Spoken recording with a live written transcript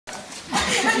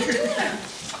How you doing?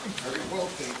 Very well,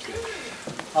 thank you.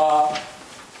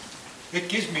 It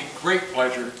gives me great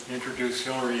pleasure to introduce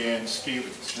Hilary Anne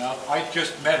Stephens. Now, I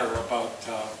just met her about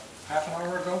half an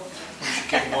hour ago when she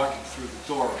came walking through the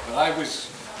door, but I was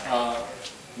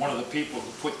one of the people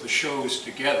who put the shows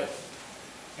together.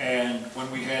 And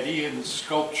when we had Ian's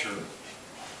sculpture,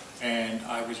 and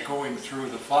I was going through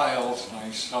the files and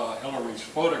I saw Hilary's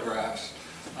photographs,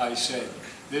 I said,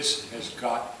 this has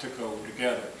got to go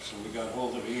together. So we got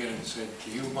hold of Ian and said,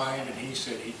 do you mind? And he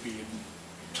said he'd be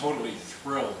totally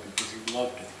thrilled because he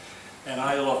loved it. And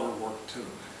I love her work too.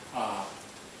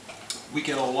 We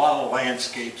get a lot of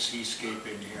landscape, seascape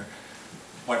in here,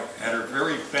 but at her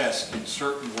very best, in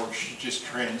certain work, she just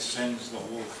transcends the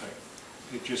whole thing.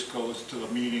 It just goes to the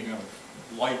meaning of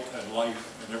light and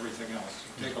life and everything else.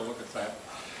 Take a look at that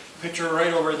picture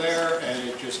right over there, and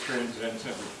it just transcends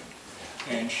everything.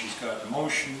 And she's got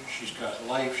emotion, she's got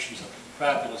life, she's a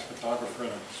fabulous photographer,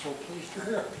 and I'm so pleased you're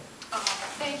here. Oh,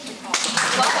 thank you, Paul.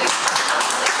 Lovely.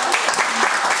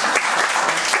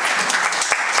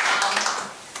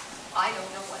 I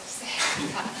don't know what to say.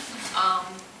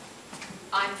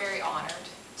 I'm very honored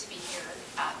to be here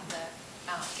at the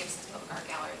Gibsons Public Art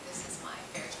Gallery. This is my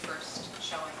very first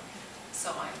showing,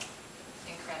 so I'm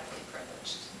incredibly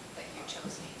privileged that you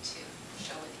chose me to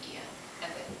show with Ian, and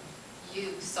that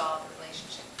you saw the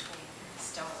relationship between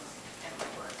stone and my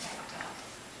work and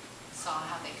saw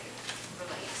how they could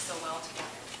relate so well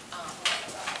together.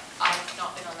 I've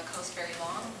not been on the coast very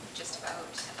long, just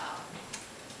about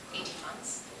 18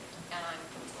 months, and I'm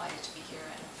delighted to be here.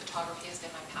 And photography has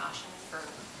been my passion for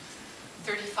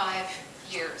 35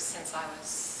 years, since I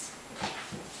was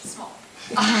small.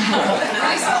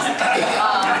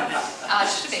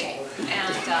 Just a baby.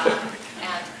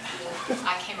 And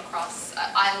I came across,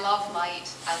 I love light,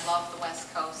 I love the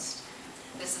West Coast.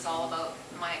 This is all about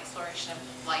my exploration of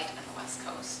light and the West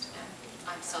Coast. And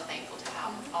I'm so thankful to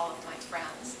have all of my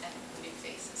friends and new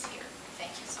faces here.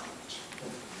 Thank you so much.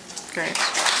 Great.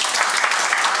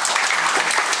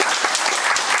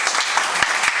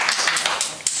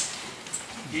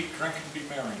 Eat, drink, and be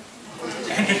merry.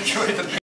 And enjoy the